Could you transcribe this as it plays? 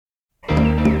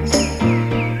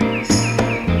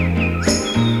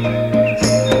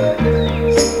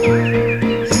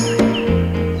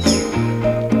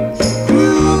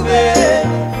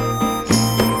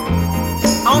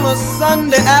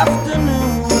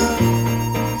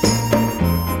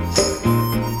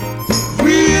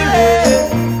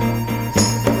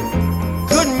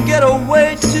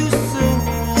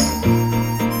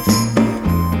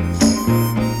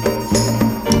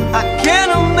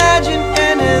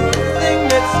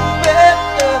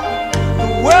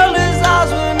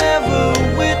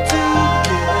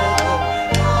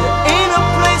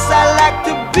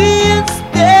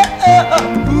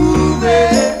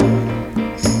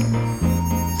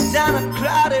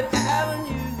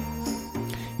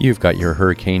You've got your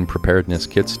hurricane preparedness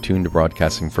kits tuned to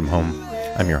broadcasting from home.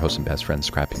 I'm your host and best friend,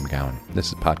 Scrappy McGowan. This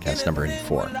is podcast number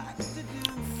 84.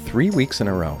 3 weeks in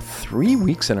a row. 3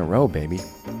 weeks in a row, baby.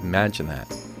 Imagine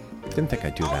that. Didn't think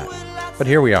I'd do that. But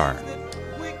here we are,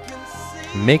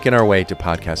 making our way to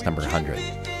podcast number 100.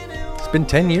 It's been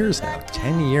 10 years now.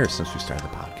 10 years since we started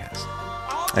the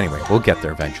podcast. Anyway, we'll get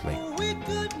there eventually.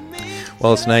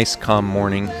 Well, it's a nice, calm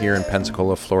morning here in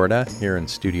Pensacola, Florida, here in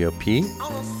Studio P.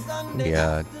 We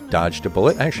dodged a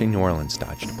bullet. Actually, New Orleans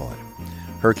dodged a bullet.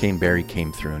 Hurricane Barry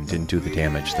came through and didn't do the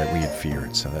damage that we had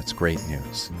feared, so that's great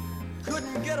news.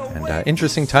 And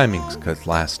interesting timings, because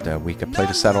last week I played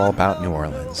a set all about New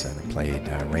Orleans, and I played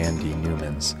Randy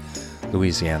Newman's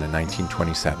Louisiana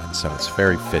 1927, so it's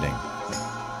very fitting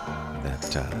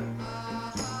that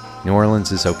New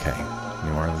Orleans is okay.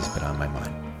 New Orleans has been on my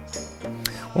mind.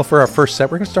 Well, for our first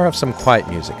set, we're going to start off some quiet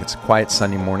music. It's a quiet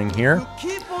Sunday morning here, so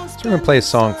we're going to play a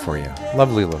song for you.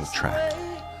 Lovely little track.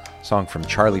 A song from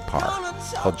Charlie Parr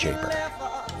called Jaybird.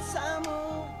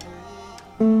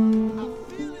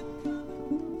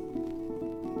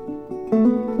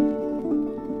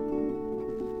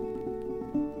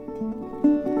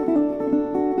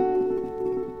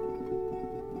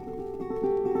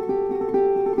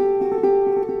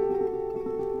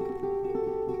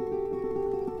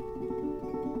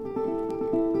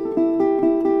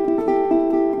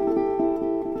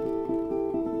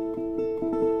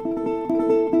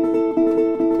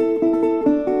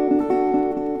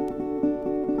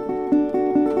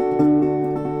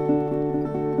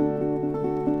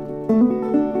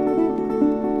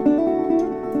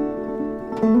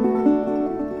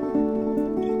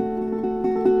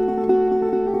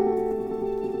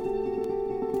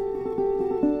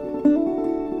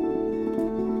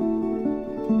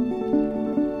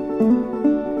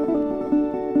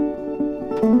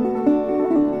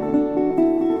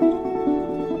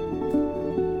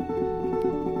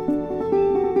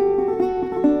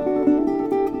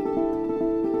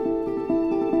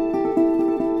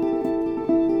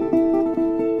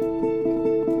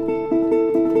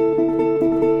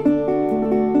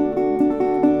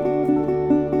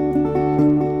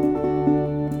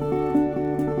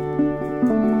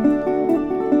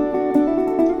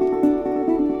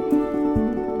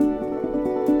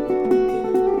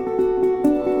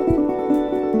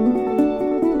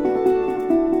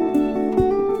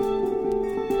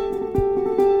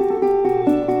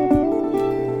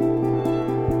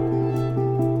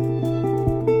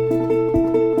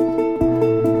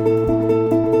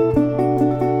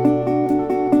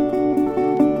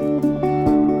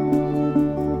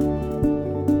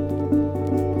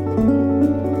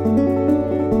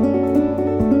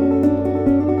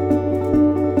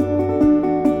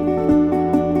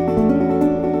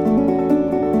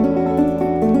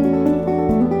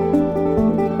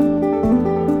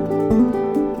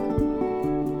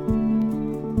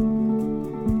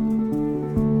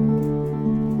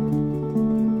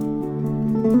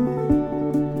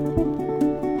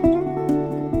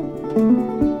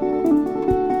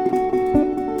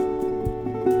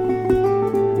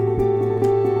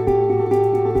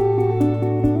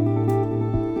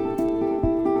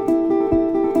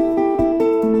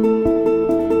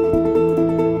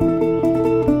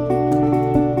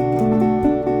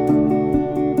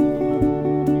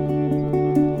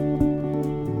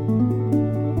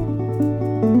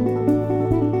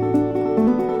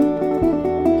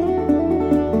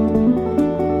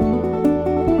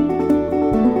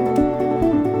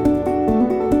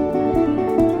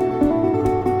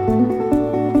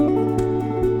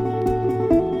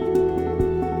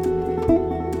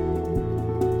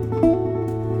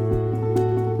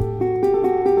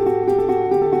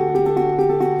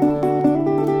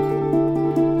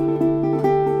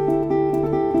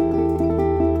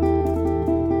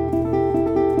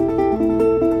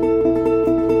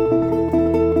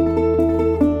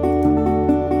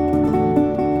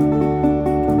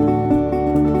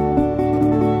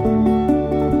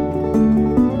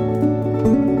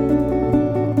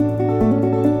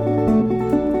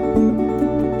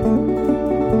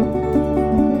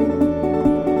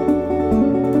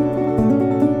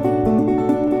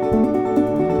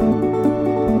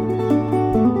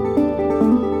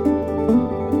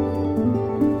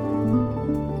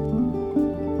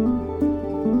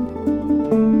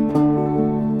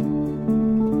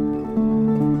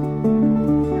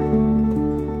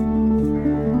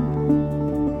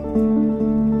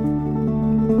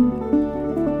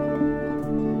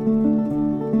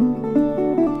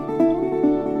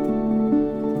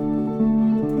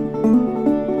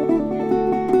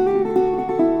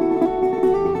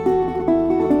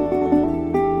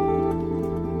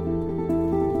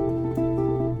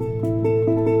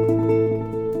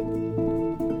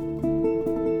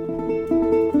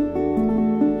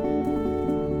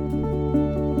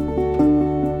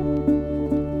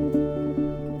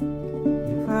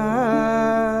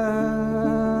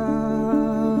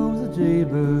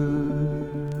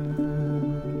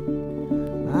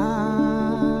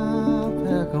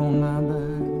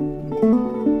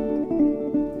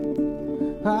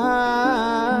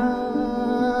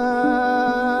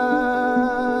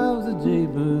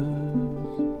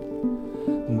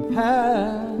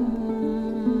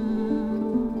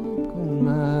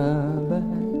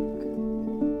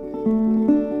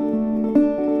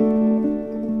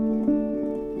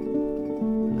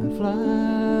 fly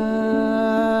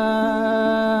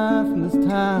from this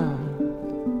town,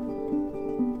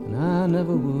 and I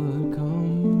never would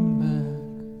come back.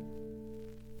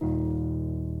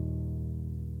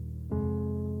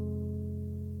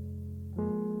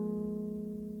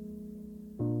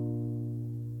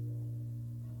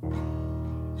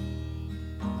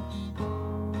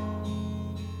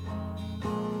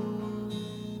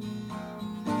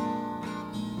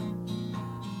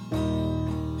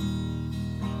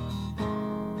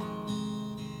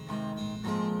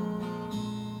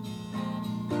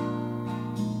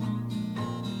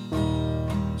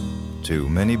 Too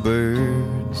many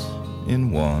birds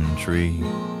in one tree.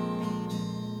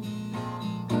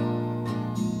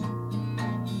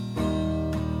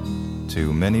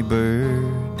 Too many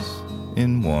birds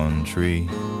in one tree.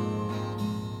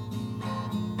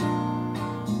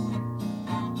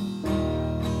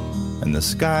 And the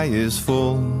sky is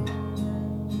full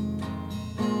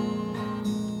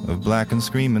of black and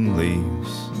screaming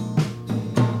leaves.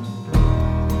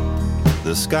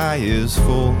 The sky is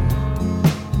full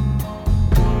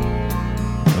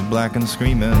black and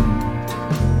screaming,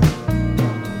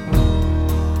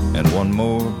 and one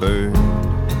more bird,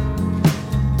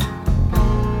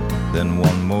 then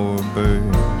one more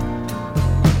bird,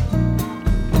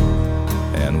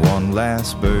 and one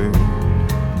last bird,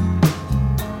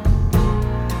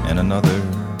 and another,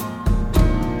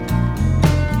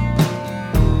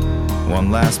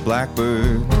 one last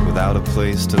blackbird without a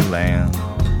place to land,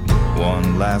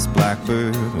 one last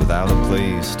blackbird without a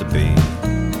place to be.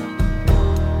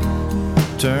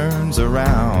 Turns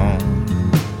around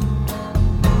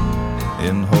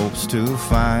in hopes to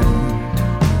find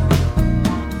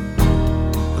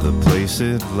the place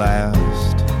it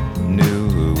last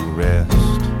knew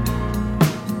rest.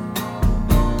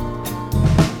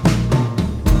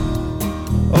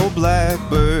 Oh,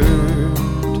 blackbird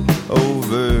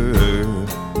over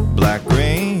black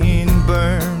rain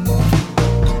burn,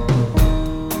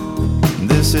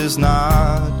 this is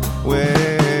not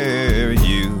where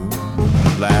you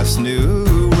last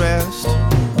knew rest.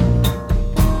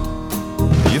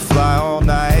 You fly all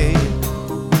night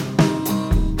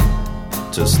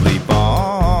to sleep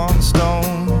on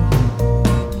stone,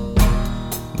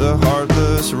 the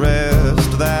heartless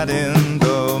rest that in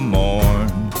the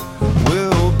morn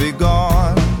will be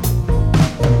gone.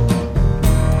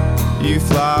 You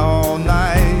fly all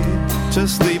night to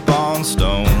sleep on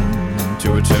stone,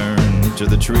 to return to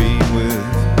the tree with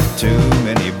too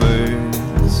many birds.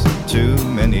 Too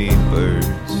many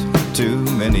birds, too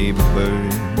many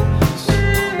birds.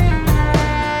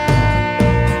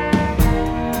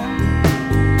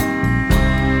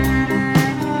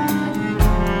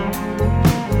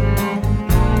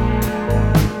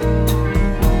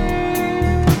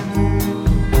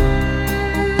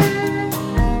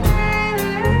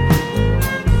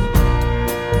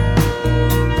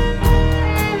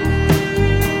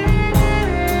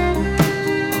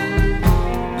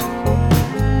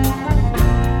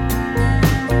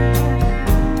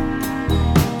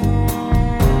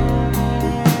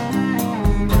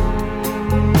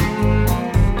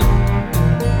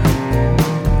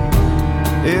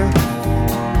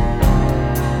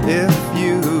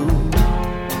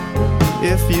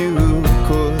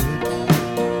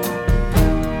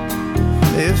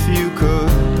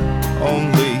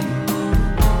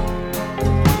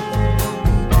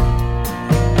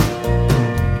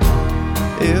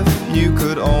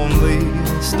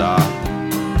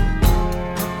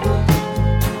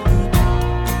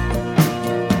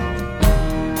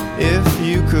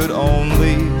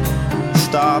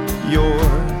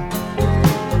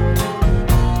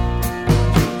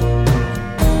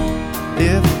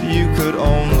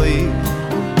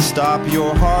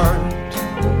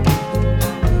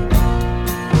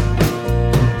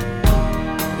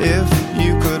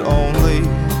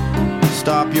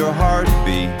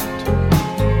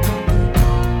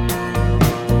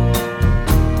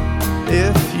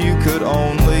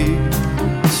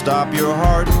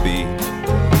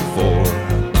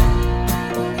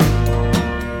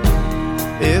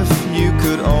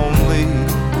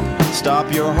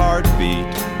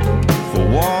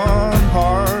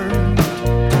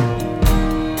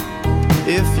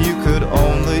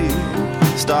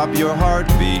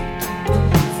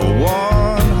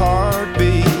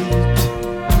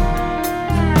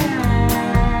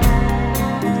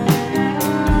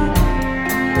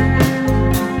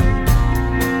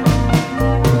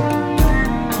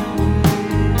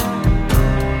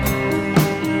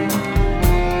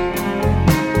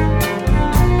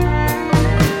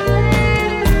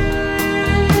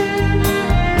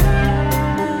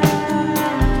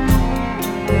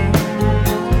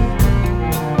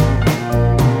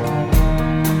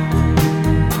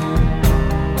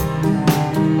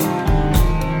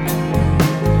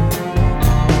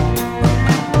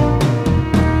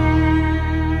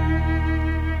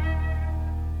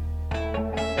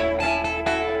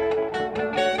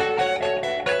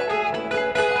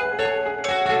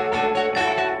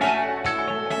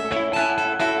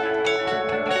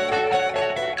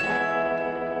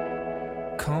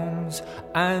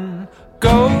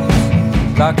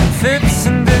 like it fits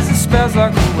and busy spells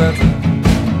like the weather.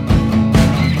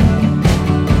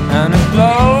 And it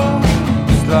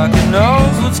blows like it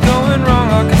knows what's going wrong,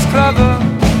 like it's clever.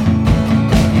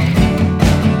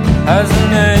 Has a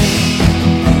name,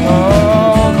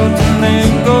 oh, but the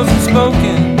name goes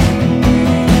unspoken.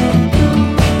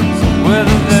 Where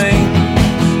the veins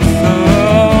are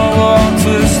all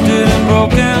twisted and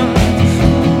broken.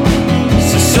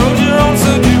 So soldier on,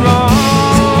 soldier on.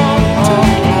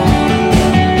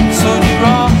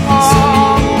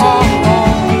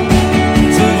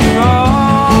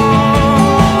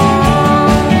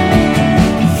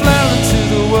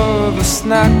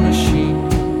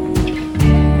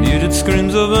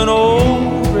 Screams of an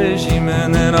old regime,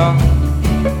 and then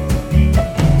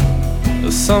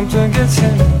something gets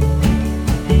in it.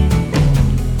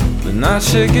 The night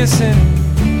shit gets in it.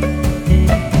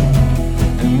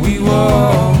 And we were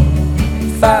all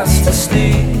fast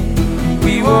asleep.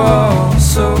 We were all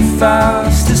so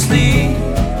fast asleep.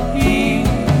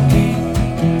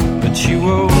 But you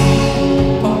woke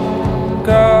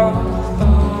up.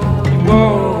 You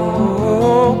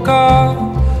woke up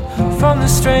from the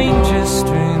strangest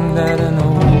dream that an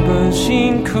old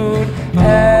machine could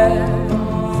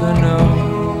ever know,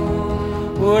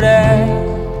 would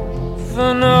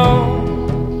ever know,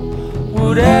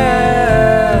 would ever.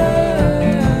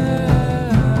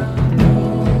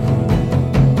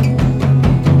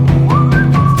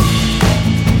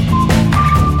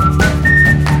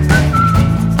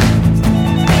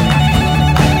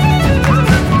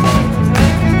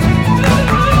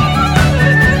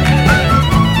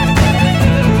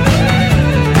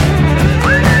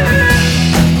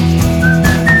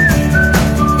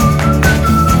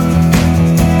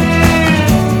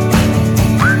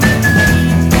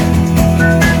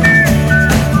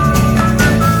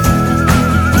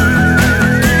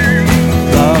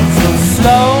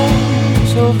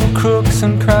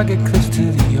 And craggy cliffs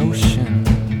to the ocean,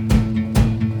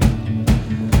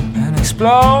 and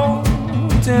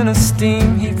explodes in a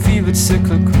steam heat fevered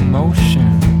cyclical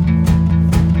motion.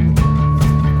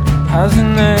 Has a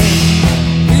name,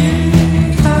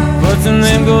 but the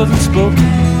name goes unspoken.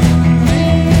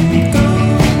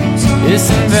 It's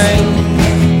in vain,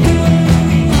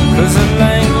 'cause the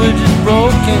language is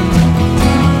broken.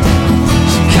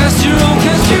 So cast your own,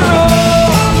 cast your own.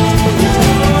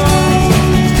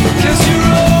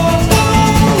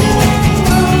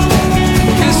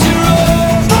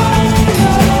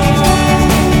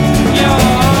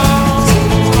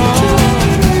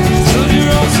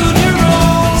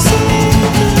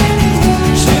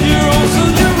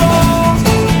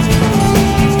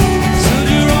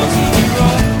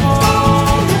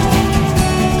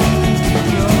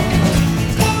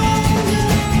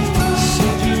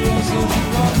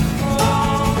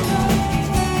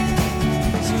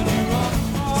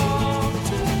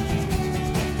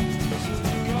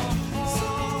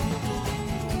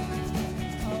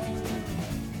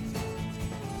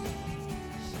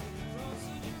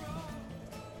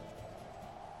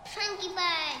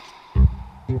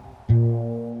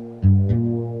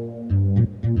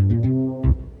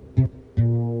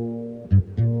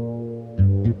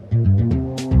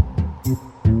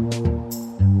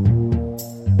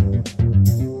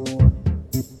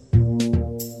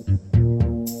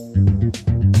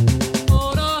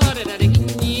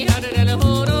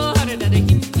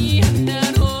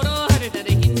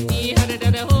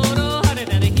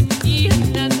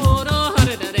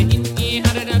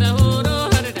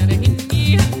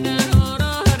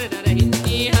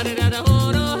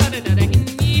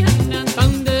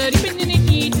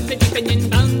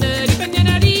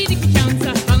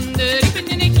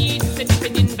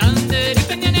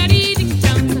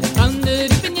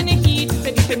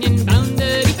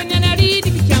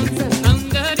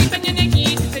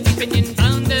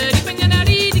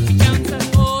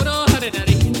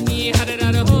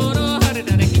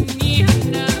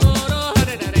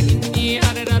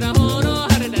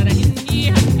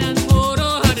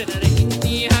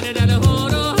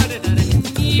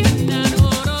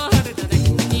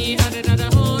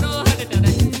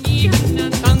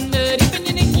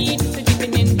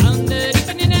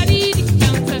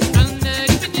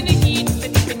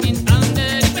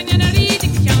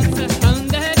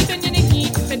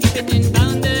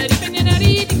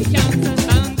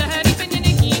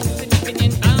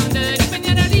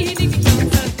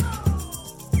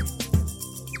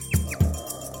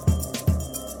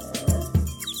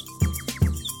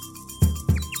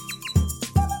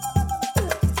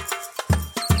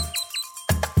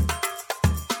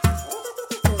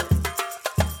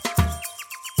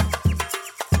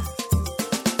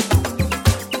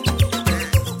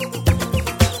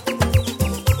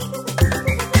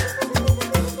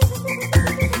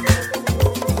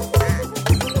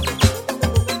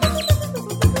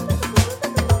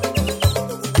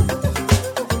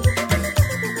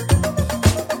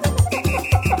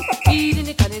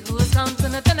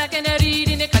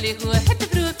 calihu, hit the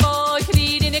fruit boy,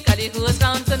 read in a calihu's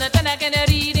round, and a tanagan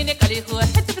read in a calihu,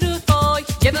 hit the fruit boy.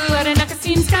 You are a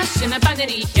nakaseen scash in a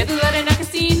bannery, you are a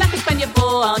nakaseen, nakaspan your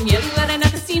bow on, you are a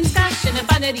nakaseen scash in a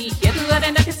bannery, you are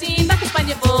a nakaseen, nakaspan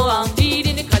your bow on, read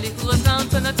in a calihu's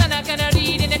round, and a tanagan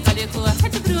read in a calihu,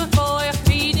 hit the fruit boy,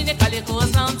 read in a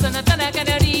calihu's round, and a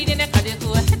tanagan read in a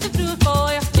calihu, hit the fruit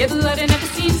boy. You are a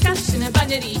nakaseen scash in a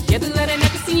bannery, you are a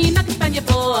nakaseen, nakaspan your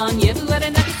bow on, you are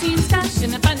a nakaseen scash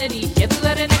in a bannery, you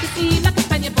are a nakaseen,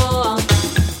 nakaspan your bow on.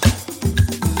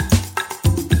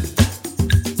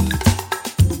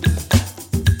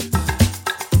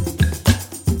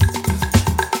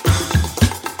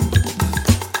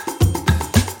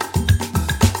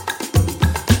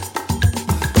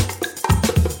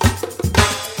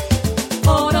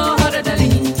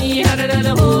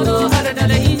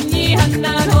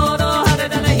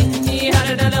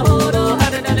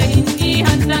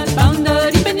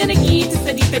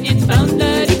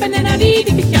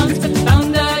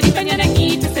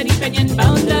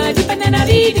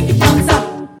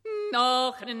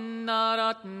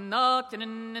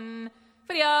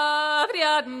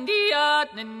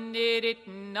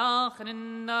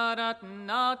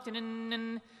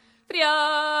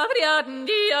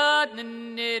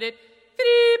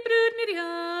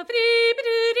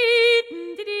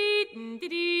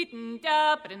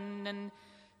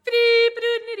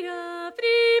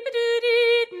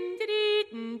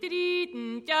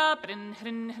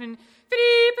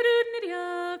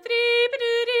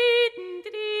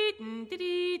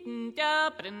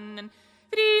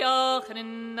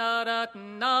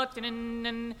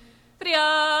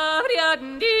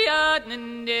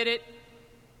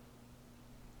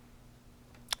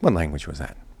 What language was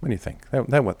that? What do you think?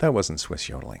 That wasn't Swiss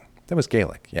yodeling. That was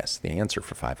Gaelic. Yes, the answer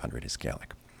for 500 is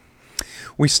Gaelic.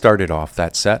 We started off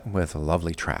that set with a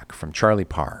lovely track from Charlie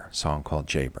Parr, a song called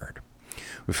Jaybird.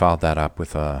 We followed that up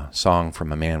with a song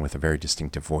from a man with a very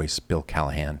distinctive voice, Bill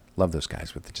Callahan. Love those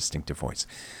guys with the distinctive voice.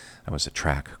 That was a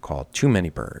track called Too Many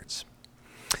Birds.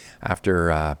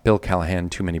 After Bill Callahan,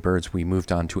 Too Many Birds, we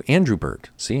moved on to Andrew Bird.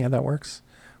 See how that works?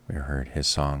 We heard his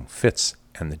song Fitz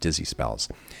and the Dizzy Spells.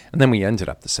 And then we ended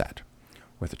up the set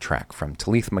with a track from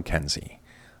Talith McKenzie,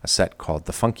 a set called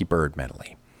The Funky Bird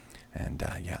Medley. And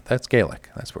yeah, that's Gaelic.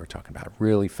 That's what we're talking about.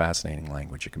 Really fascinating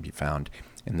language. It can be found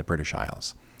in the British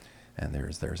Isles. And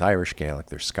there's Irish Gaelic,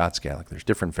 there's Scots Gaelic, there's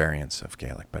different variants of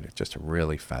Gaelic, but it's just a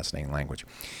really fascinating language.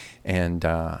 And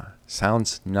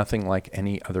sounds nothing like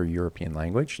any other European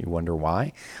language. You wonder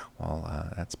why?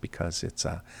 Well, that's because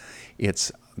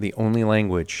it's the only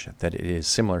language that it is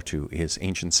similar to is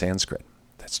ancient Sanskrit.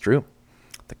 That's true.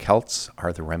 The Celts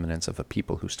are the remnants of a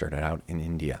people who started out in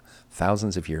India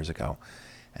thousands of years ago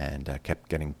and kept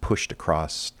getting pushed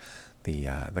across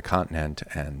the continent,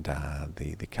 and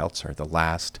the Celts are the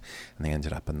last, and they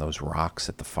ended up in those rocks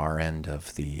at the far end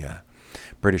of the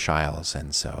British Isles.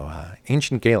 And so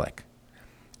ancient Gaelic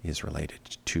is related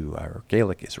to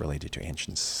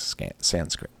ancient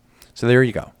Sanskrit. So there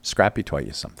you go. Scrappy taught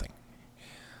you something.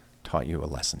 Taught you a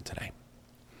lesson today.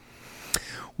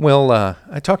 Well,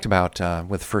 I talked about,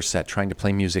 with the first set, trying to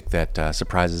play music that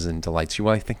surprises and delights you.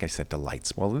 Well, I think I said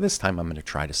delights. Well, this time I'm going to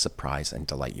try to surprise and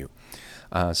delight you.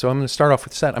 So I'm going to start off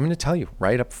with the set. I'm going to tell you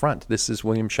right up front, this is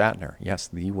William Shatner. Yes,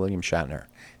 the William Shatner.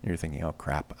 And you're thinking, oh,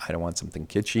 crap, I don't want something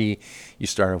kitschy. You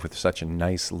start off with such a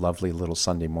nice, lovely little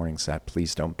Sunday morning set.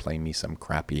 Please don't play me some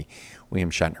crappy William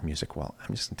Shatner music. Well,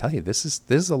 I'm just going to tell you, this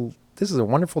is a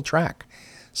wonderful track.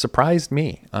 Surprised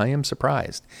me. I am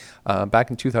surprised. Back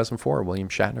in 2004, William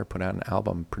Shatner put out an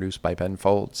album produced by Ben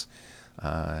Folds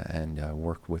and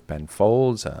worked with Ben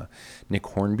Folds, Nick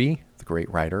Hornby, the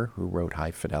great writer who wrote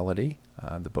High Fidelity,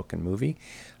 the book and movie,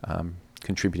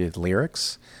 contributed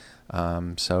lyrics.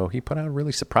 So he put out a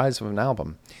really surprise of an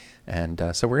album.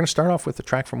 And so we're going to start off with a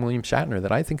track from William Shatner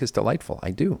that I think is delightful.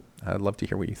 I do. I'd love to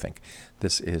hear what you think.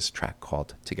 This is a track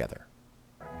called Together.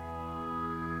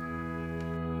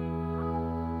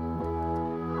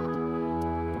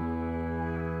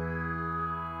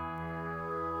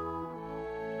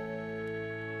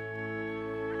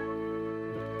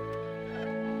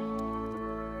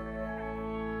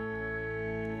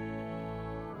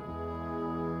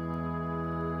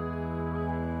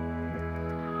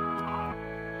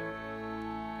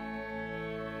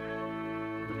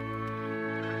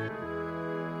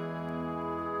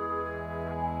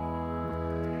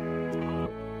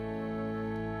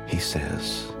 He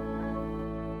says,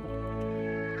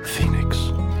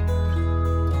 Phoenix.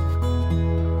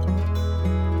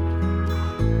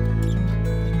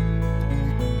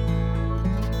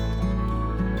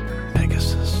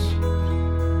 Pegasus.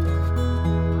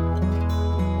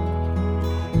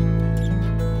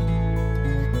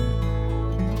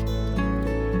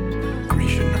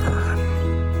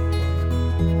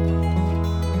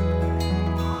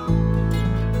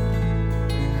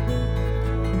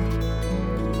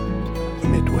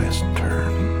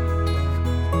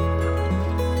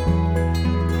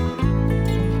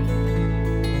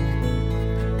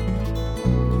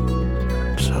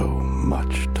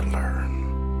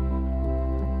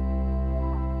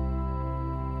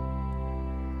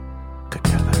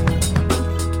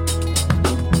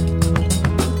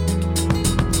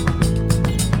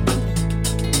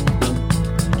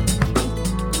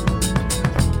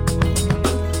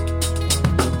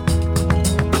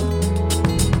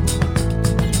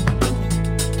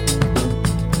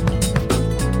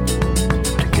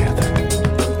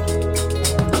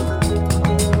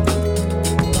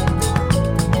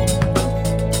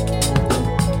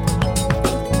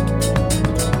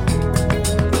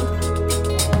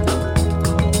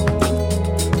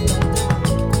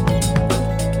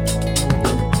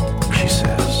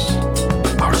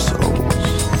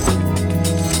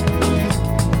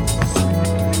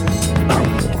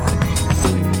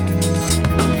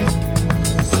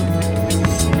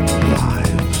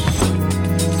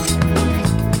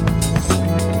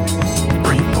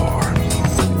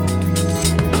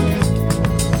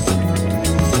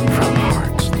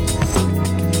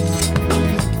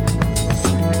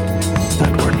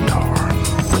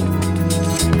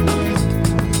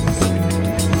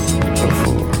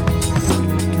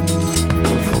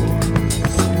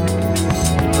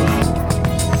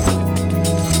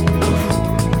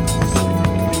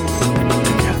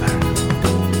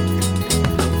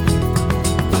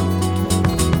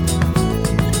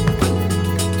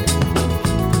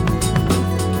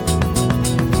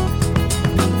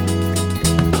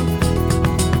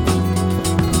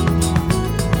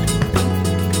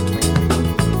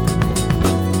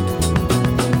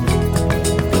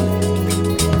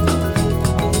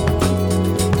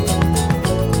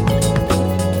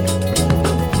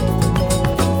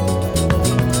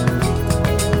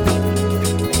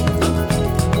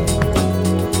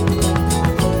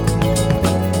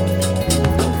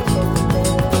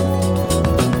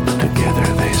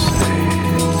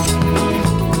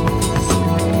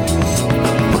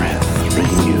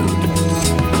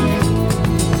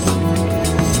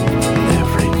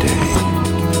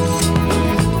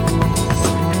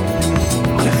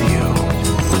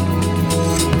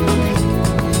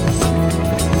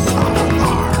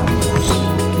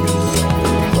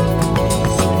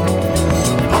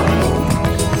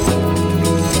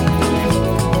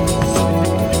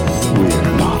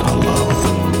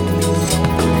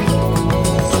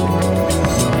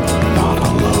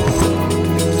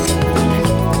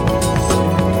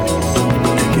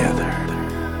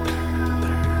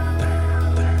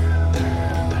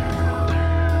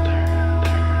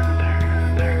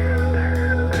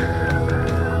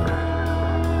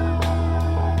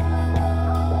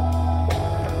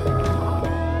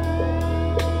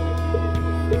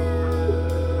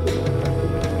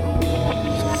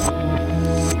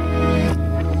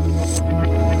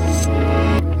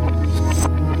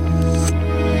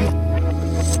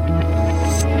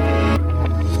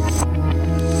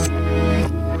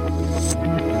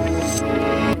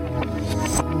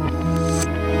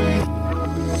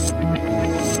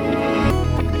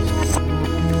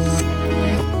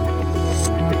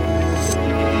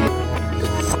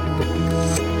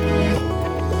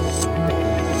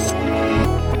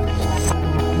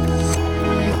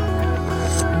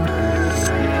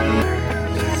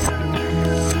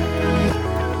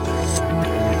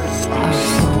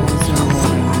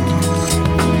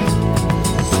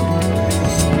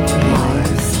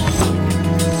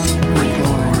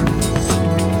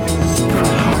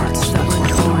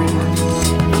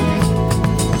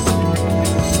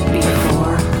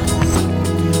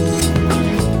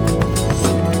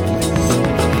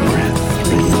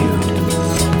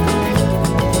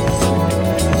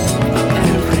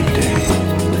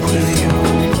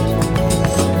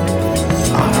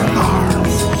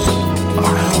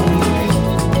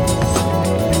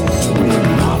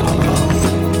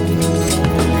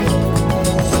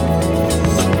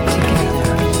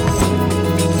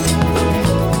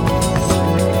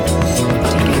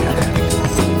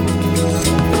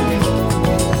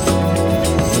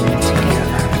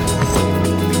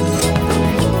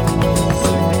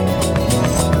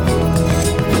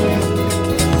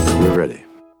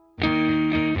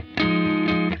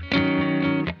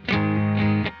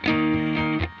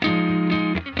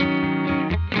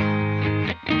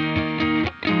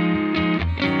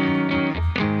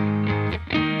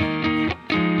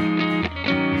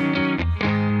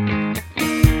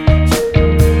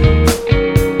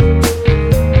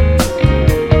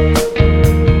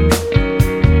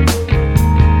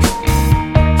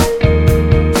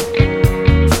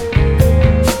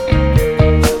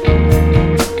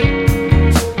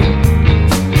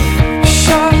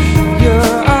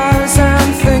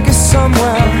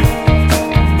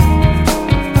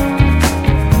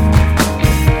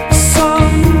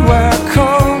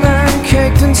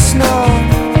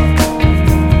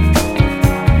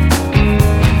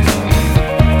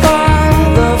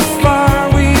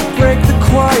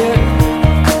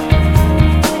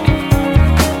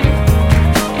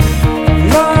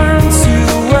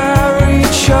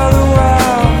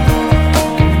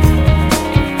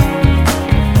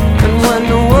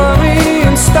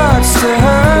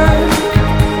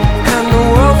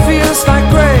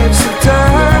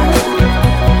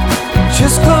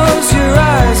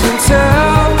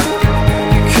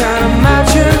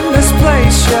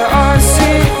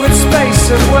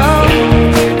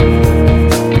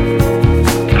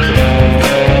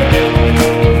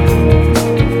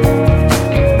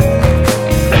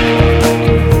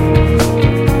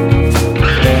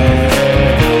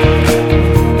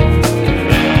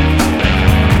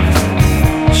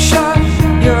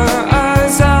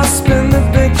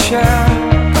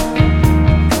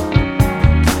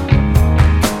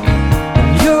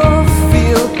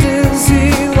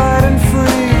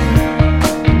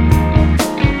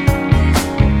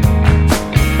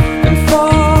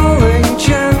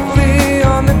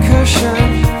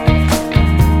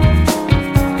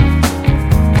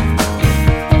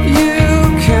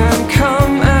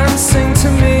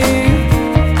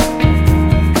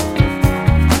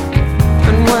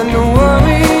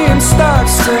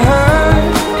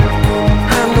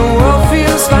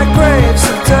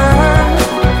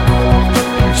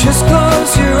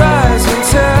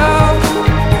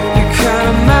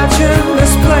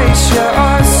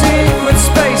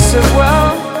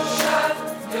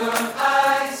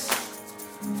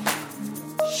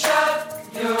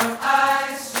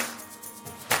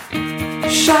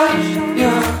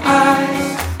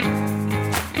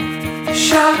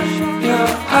 Shut your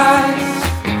eyes.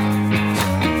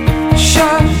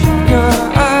 Shut your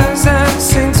eyes and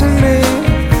sing to me.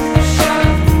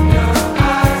 Shut your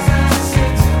eyes and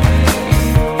sing to me.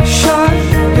 Shut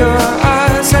your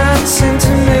eyes and sing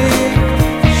to me.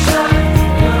 Shut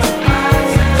your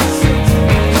eyes and sing to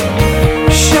me. Shut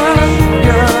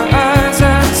your eyes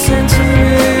and sing to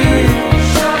me.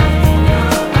 Shut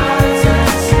your eyes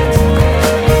and sing to me.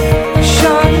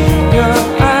 Shut your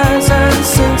eyes and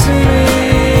sing to me.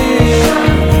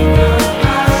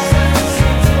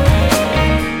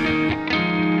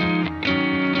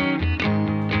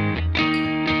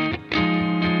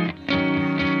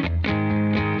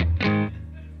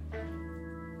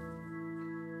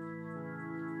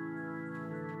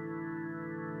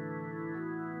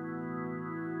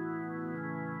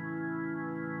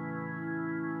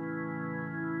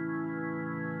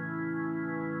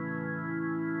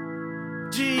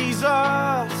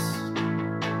 Jesus,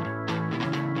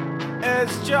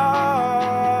 it's just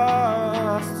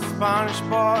a Spanish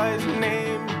boy's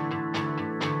name.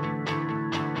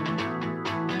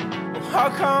 How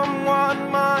come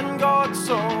one man got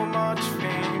so much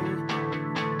fame?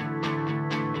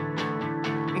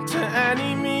 To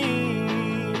any me,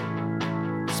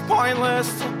 it's pointless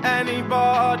to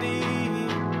anybody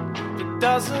that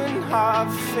doesn't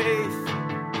have faith.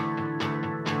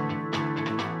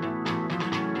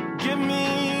 Give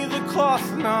me the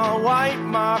cloth and I'll wipe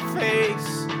my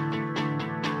face.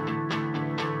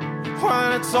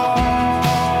 When it's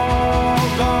all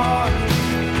gone,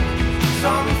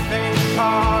 something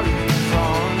carries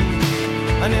on,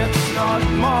 and it's not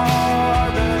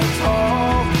morbid at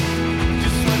all.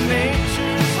 Just when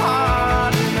nature's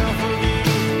had enough of you,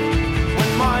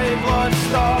 when my blood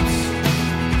stops,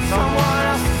 someone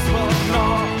else will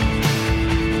not.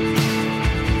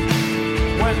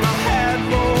 When my head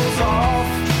rolls off,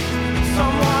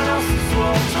 someone else's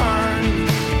will turn.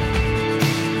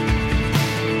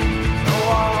 And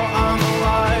while I'm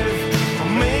alive,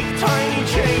 I'll make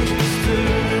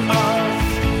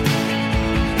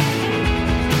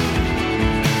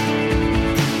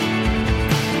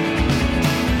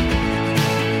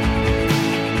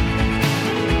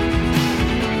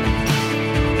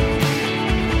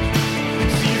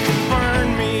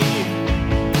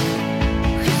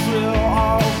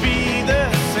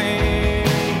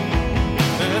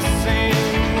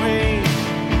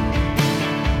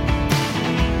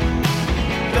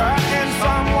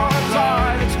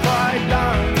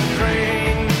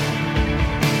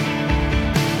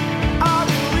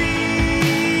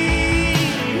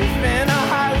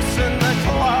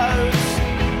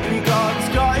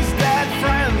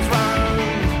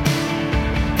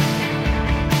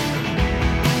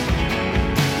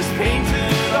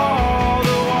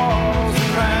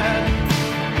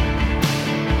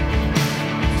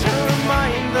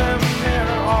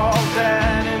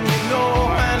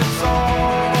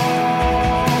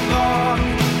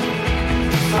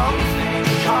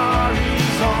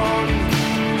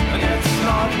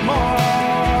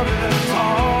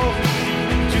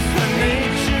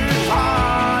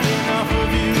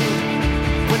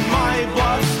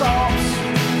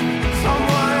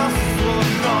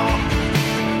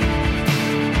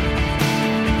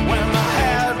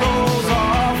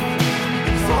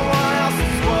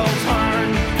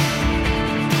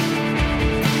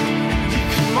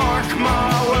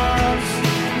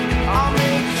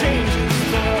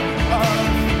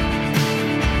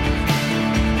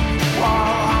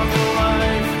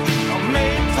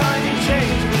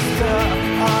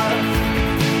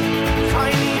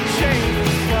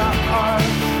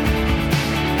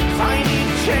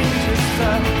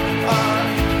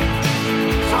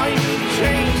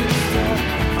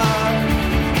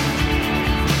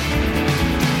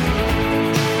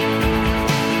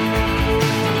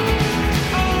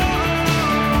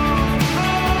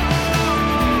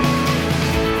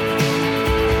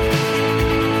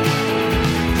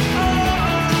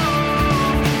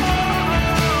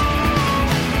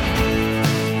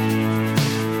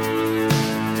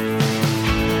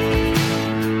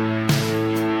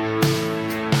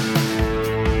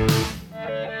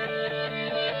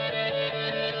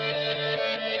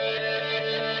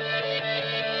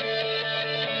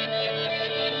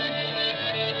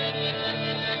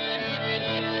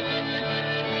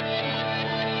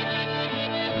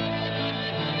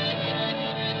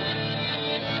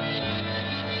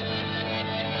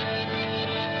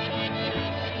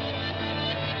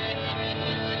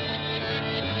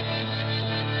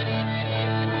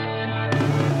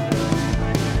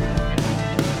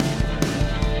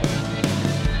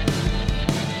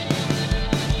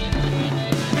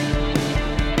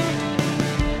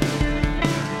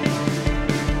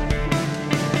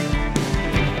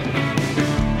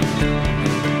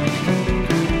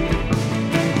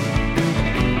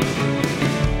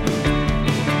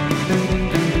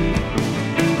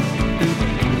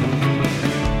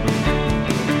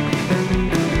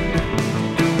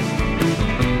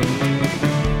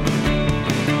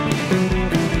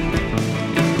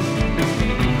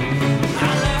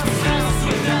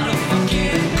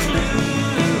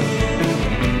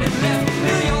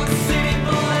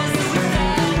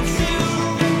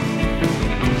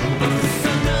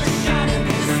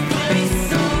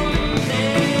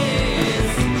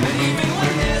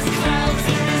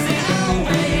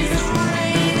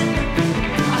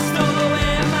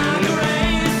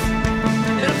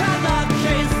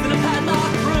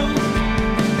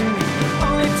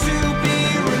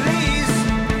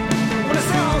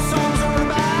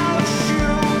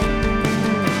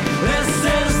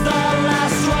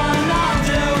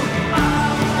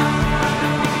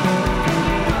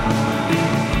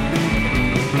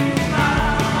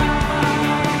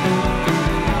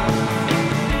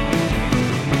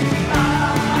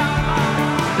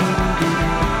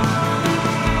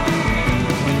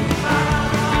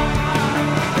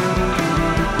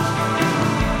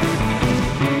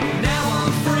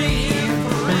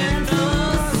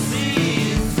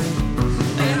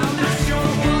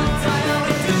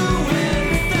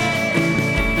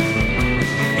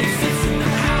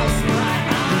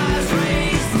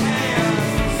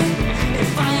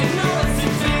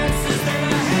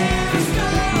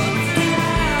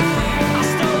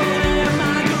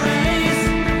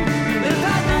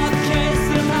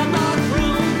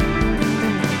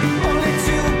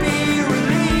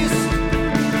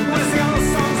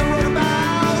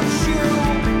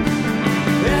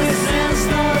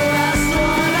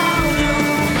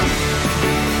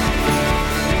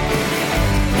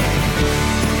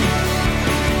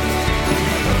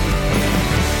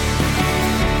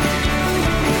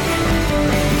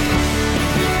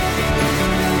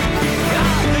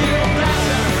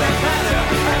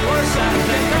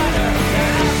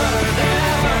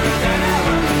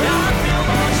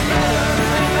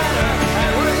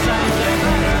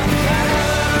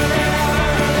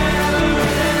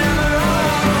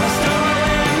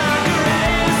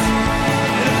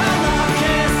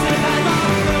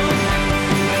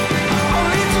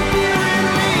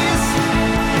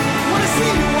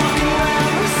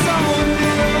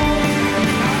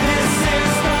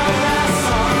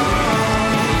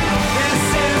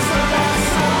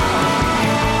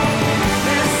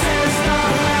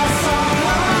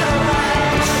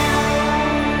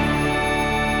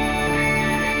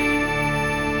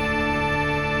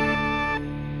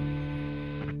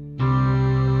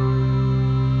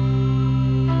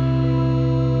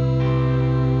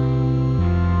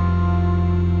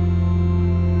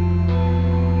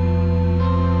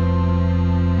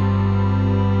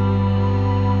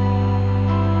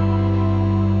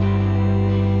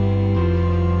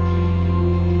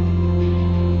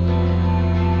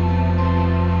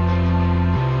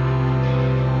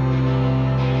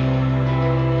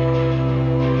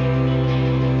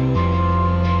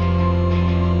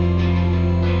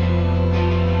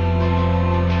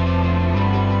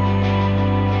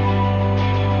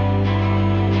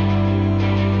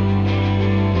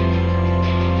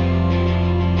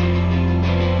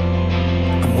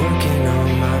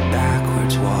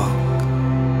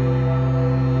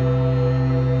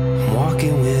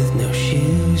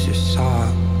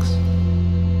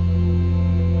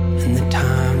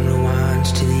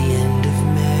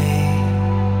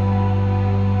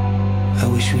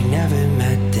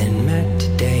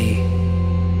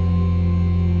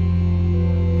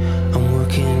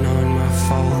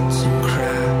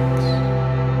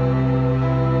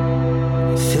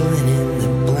filling in the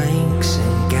blanks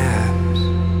and gaps.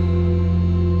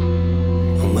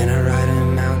 And when I write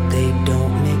them out, they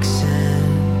don't make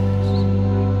sense.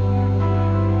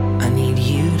 I need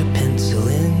you to pencil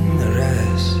in the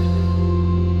rest.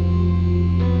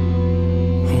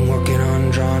 I'm working on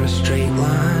drawing a straight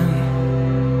line,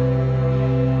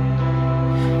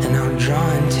 and I'll draw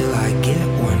until I get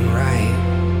one right.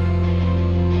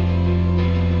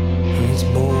 And it's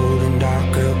bold and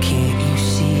dark, girl, can't you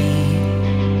see?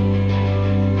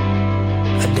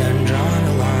 I done drawn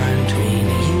a line between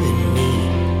you and me.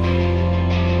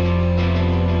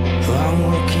 Oh, I'm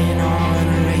working on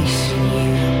erasing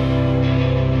you.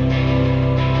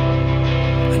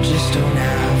 I just don't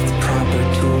have the proper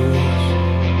tools.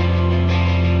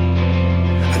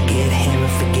 I get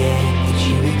hammered, forget that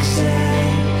you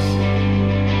exist.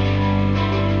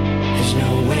 There's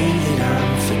no way that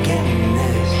I'm forgetting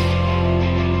this.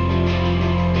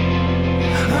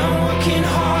 I'm working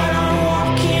hard on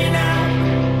walking out.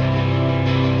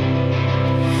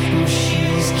 My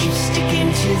shoes keep sticking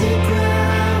to the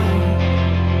ground,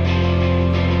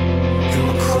 and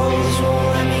my clothes won't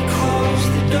let me close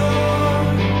the door,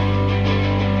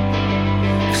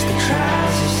 'cause the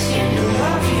trousers seem to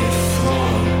love your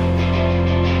floor.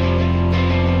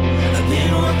 I've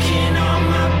been working on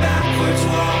my backwards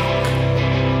walk,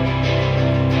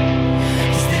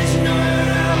 'cause there's nowhere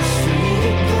else for me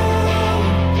to go.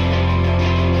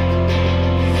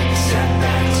 I sat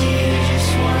back to you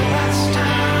just one last time.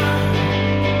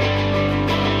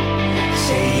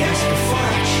 Say yes before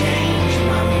I change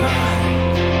my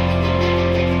mind.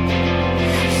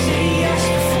 Say yes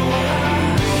before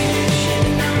you're the shit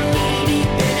and I'm knee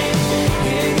deep in it.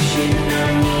 You're the shit and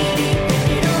I'm knee deep in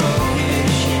it. Oh, you're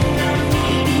the shit and I'm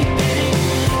knee deep in it.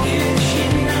 You're the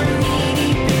shit and I'm knee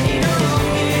deep in it. Oh,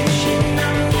 you're the shit and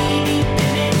I'm knee deep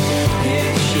in it. You're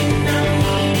the shit and I'm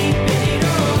knee deep in it.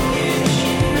 Oh, you're the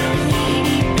shit and I'm knee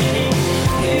deep in it.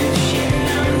 You're the shit and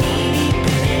I'm knee deep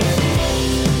in it.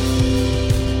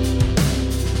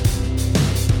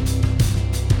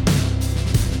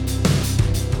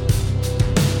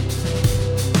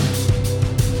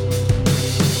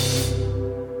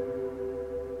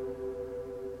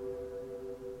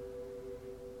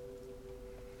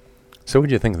 So what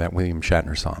did you think of that William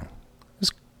Shatner song? It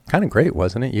was kind of great,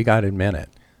 wasn't it? You got to admit it.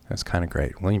 That's kind of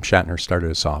great. William Shatner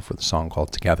started us off with a song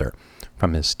called Together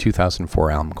from his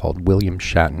 2004 album called William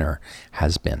Shatner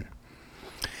Has Been.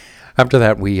 After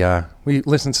that, we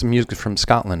listened to some music from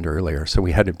Scotland earlier, so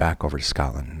we headed back over to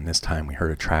Scotland. And this time we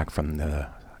heard a track from the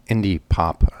indie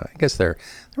pop. I guess they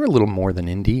were a little more than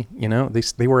indie, you know.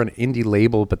 They were an indie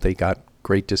label, but they got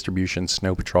great distribution.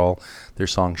 Snow Patrol, their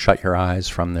song Shut Your Eyes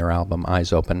from their album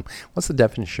Eyes Open. What's the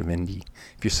definition of indie?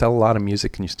 If you sell a lot of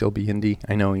music, can you still be indie?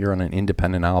 I know you're on an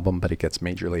independent album, but it gets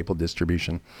major label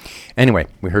distribution. Anyway,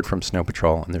 we heard from Snow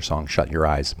Patrol and their song Shut Your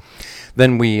Eyes.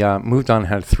 Then we moved on and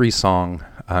had a 3-song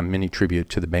mini tribute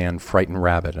to the band Frightened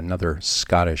Rabbit, another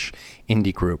Scottish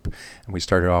indie group. And we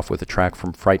started off with a track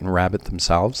from Frightened Rabbit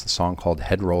themselves, the song called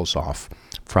Head Rolls Off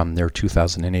from their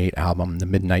 2008 album, The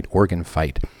Midnight Organ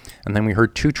Fight. And then we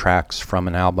heard 2 tracks from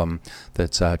an album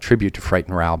that's a tribute to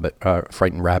Frightened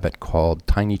Rabbit called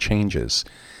Tiny Changes,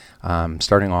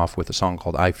 starting off with a song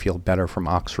called I Feel Better from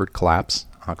Oxford Collapse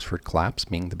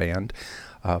being the band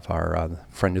of our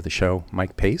friend of the show,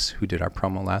 Mike Pace, who did our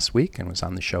promo last week and was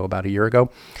on the show about a year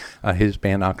ago. His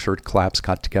band Oxford Collapse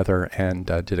got together and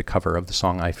did a cover of the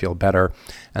song I Feel Better.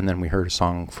 And then we heard a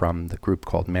song from the group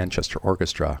called Manchester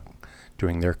Orchestra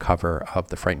doing their cover of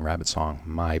the Frightened Rabbit song,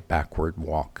 My Backward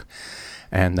Walk.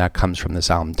 And that comes from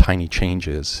this album, Tiny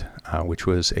Changes, which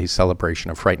was a celebration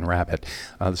of Frightened Rabbit.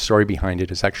 The story behind it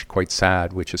is actually quite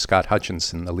sad, which is Scott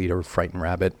Hutchinson, the leader of Frightened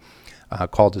Rabbit,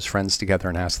 called his friends together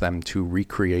and asked them to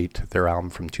recreate their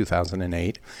album from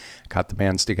 2008. Got the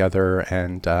bands together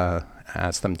and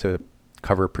asked them to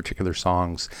cover particular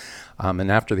songs.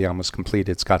 And after the album was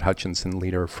completed, Scott Hutchinson,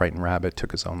 leader of Frightened Rabbit,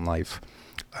 took his own life,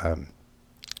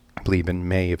 I believe in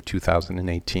May of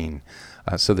 2018.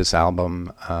 So this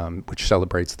album, which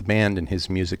celebrates the band and his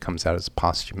music, comes out as a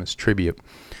posthumous tribute.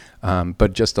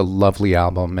 But just a lovely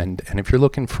album. And if you're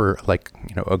looking for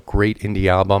a great indie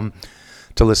album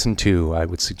to listen to, I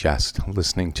would suggest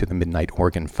listening to The Midnight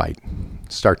Organ Fight,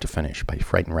 start to finish, by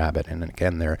Frightened Rabbit. And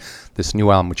again, this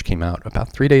new album, which came out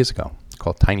about 3 days ago,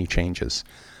 called Tiny Changes,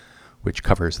 which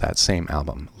covers that same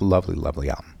album. Lovely, lovely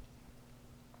album.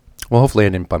 Well, hopefully I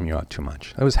didn't bum you out too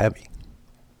much. It was heavy.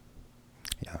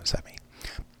 Yeah, it was heavy.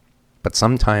 But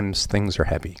sometimes things are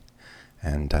heavy,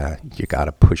 and you got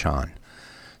to push on.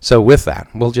 So with that,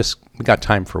 we got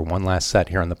time for one last set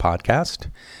here on the podcast.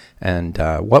 And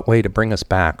what way to bring us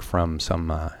back from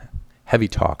some heavy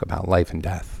talk about life and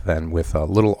death than with a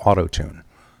little auto-tune.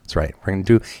 That's right. We're going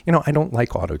to do, I don't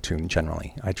like auto-tune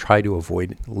generally. I try to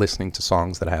avoid listening to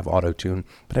songs that have auto-tune,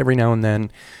 but every now and then,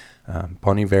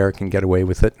 Bon Iver can get away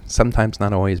with it. Sometimes,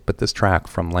 not always, but this track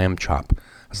from Lamb Chop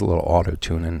has a little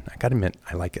auto-tune, and I got to admit,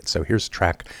 I like it. So here's a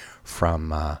track from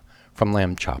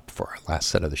Lamb Chop for our last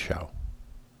set of the show.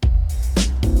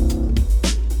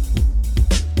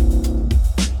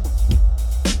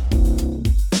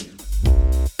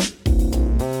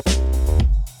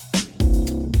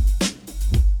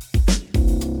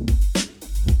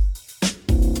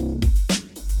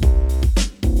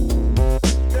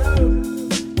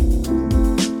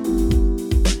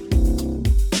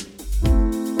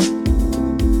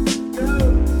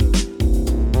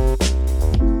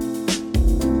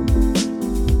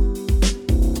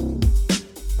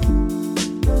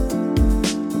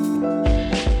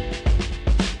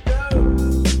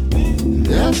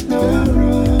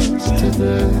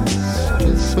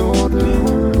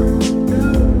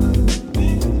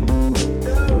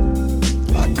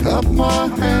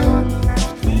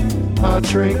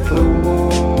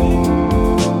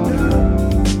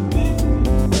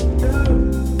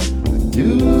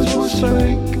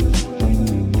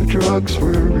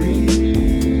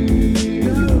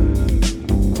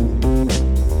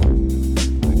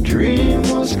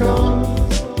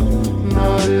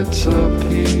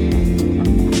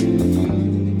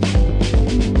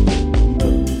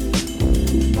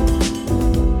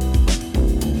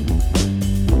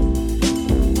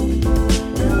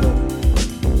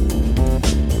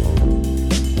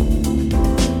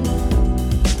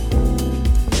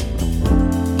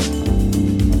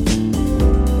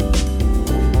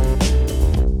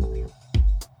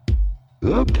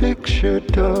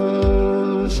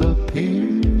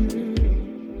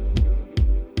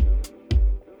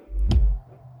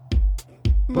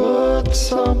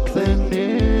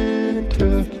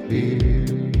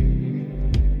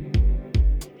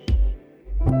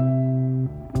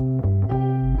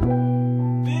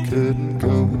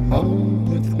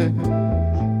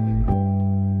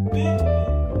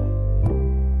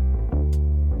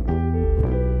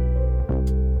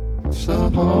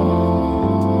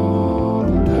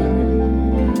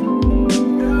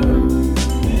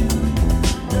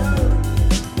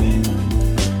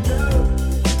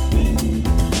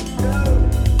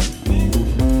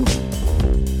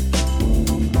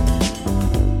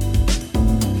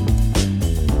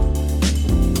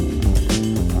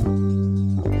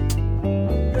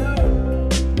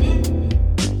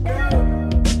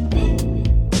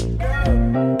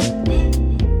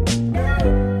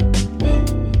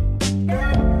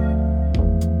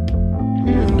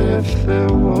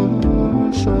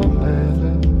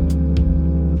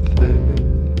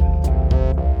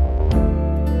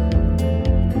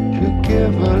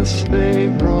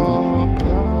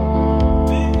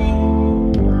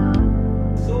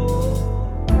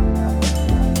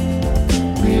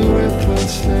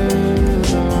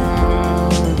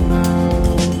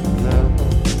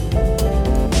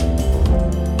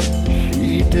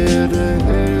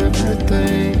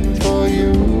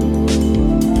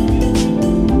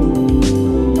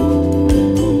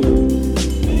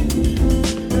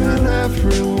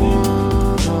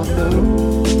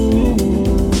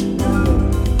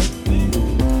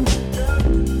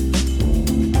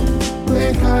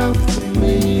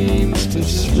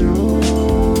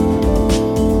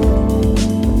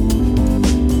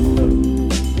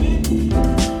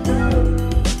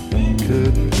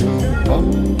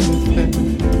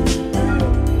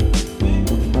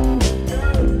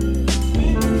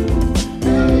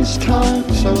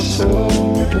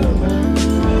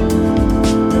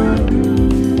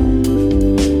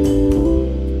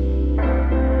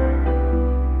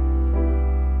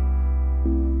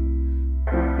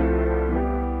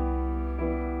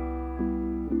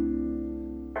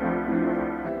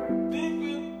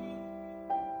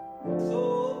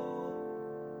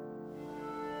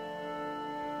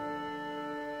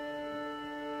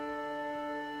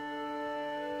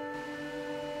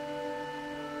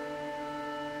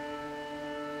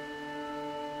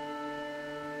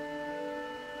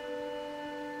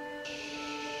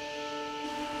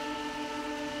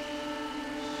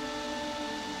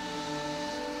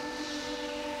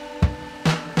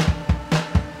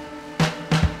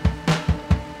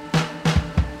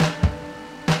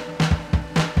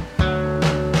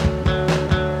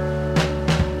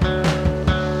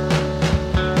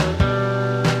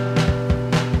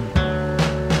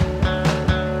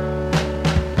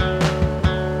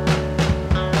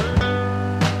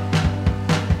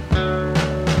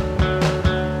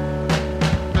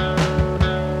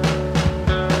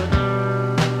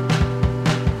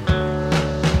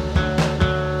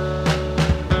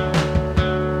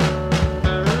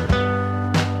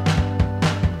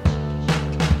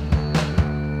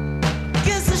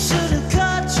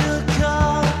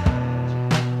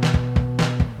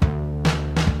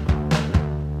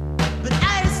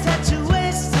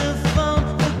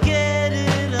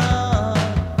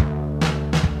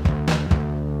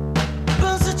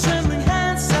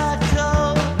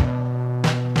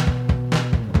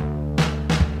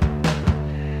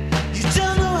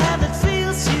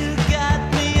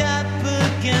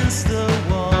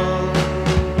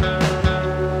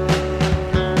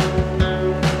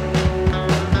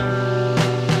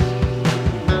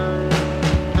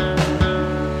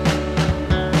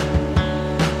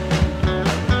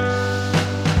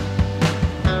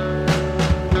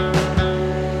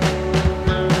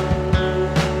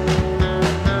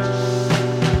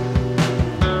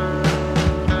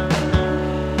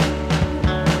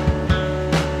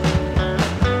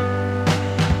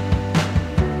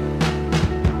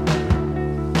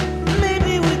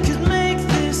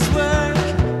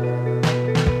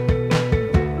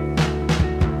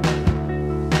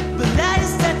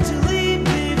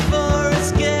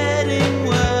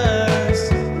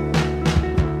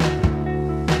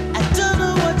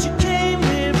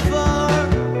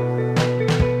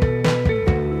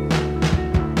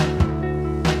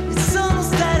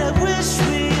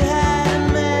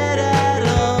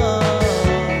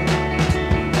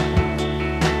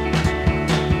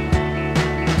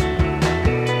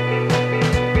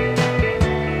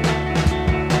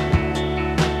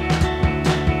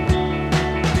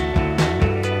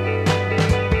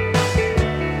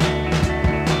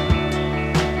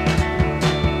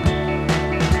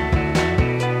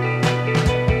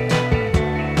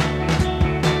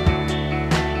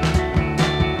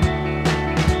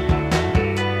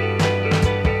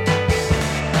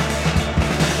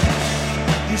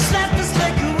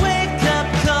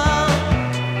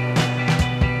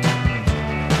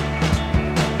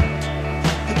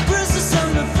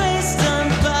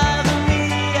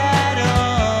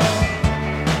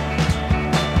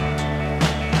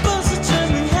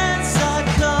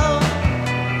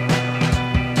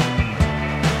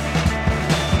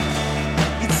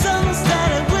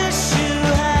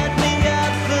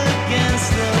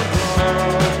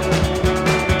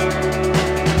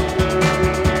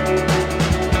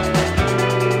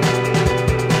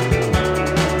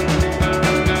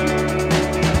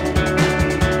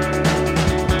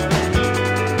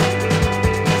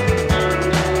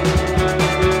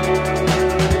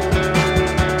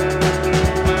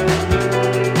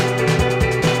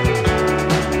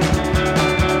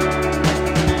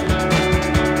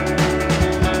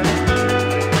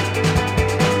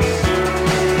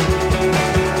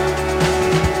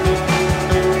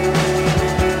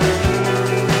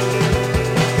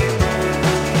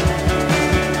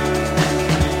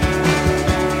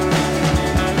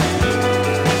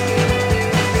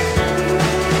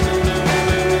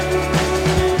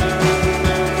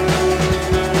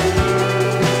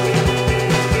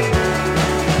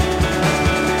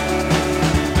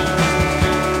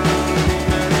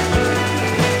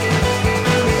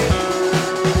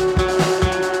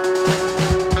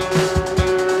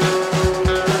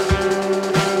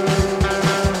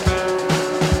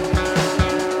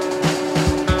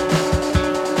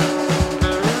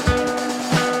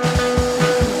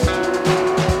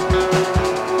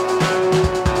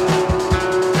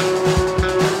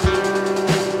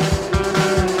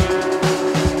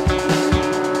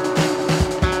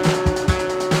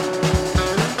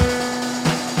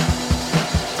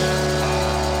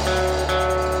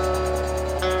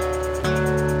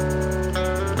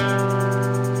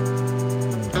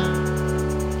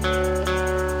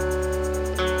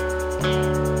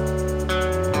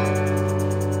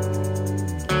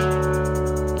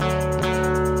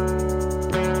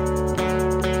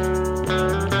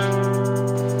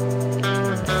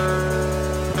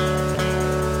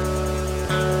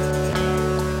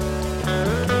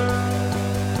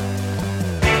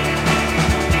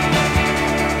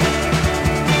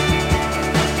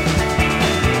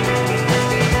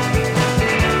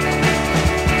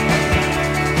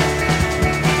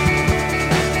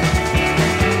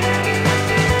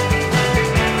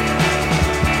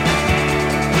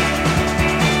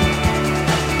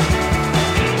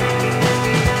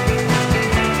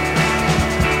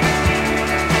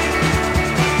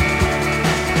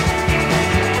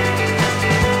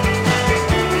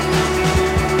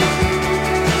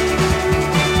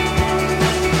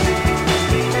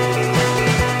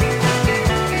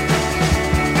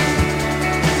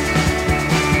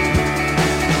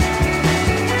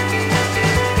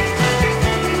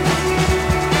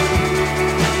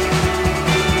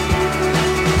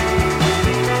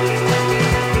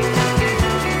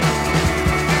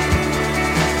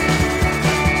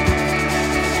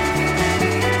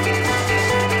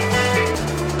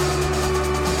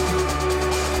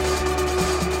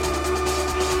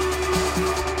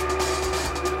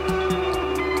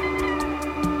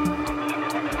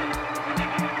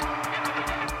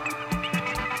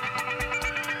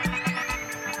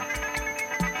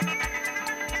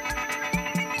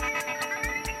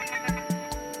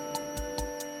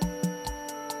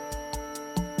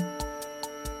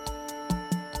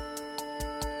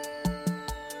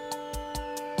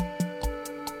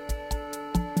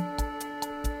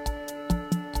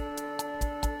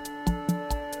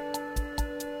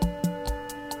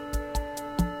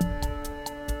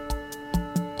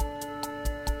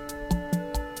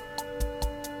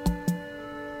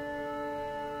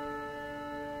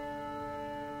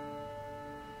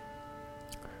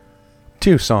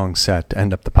 Two songs set to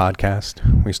end up the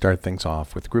podcast. We start things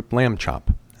off with group Lamb Chop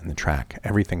and the track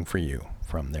Everything for You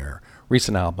from their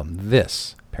recent album.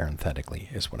 This, parenthetically,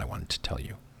 is what I wanted to tell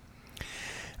you.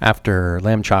 After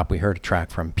Lamb Chop, we heard a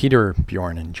track from Peter,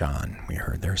 Bjorn, and John. We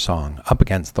heard their song Up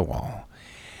Against the Wall.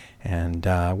 And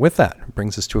with that,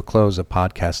 brings us to a close of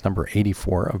podcast number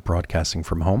 84 of Broadcasting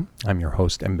from Home. I'm your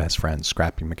host and best friend,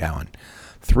 Scrappy McGowan.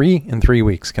 3 in 3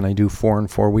 weeks. Can I do 4 in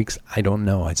 4 weeks? I don't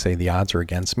know. I'd say the odds are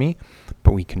against me,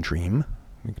 but we can dream.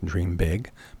 We can dream big.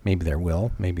 Maybe there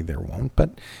will, maybe there won't,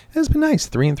 but it's been nice.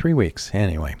 3 in 3 weeks.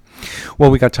 Anyway,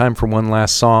 well, we got time for one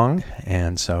last song,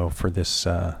 and so for this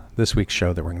this week's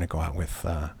show, that we're going to go out with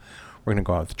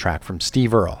a track from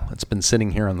Steve Earle. It's been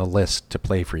sitting here on the list to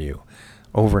play for you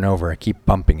over and over. I keep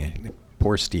bumping it.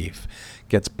 Poor Steve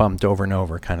gets bumped over and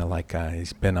over, kind of like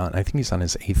he's been on. I think he's on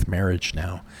his 8th marriage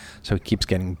now, so he keeps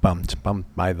getting bumped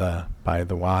by the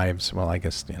wives. Well, I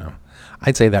guess,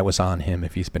 I'd say that was on him.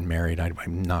 If he's been married,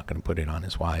 I'm not going to put it on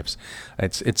his wives.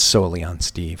 It's solely on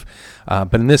Steve.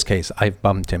 But in this case, I've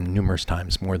bumped him numerous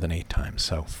times, more than 8 times.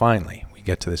 So finally, we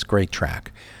get to this great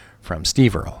track from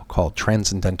Steve Earle called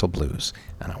Transcendental Blues,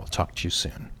 and I will talk to you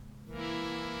soon.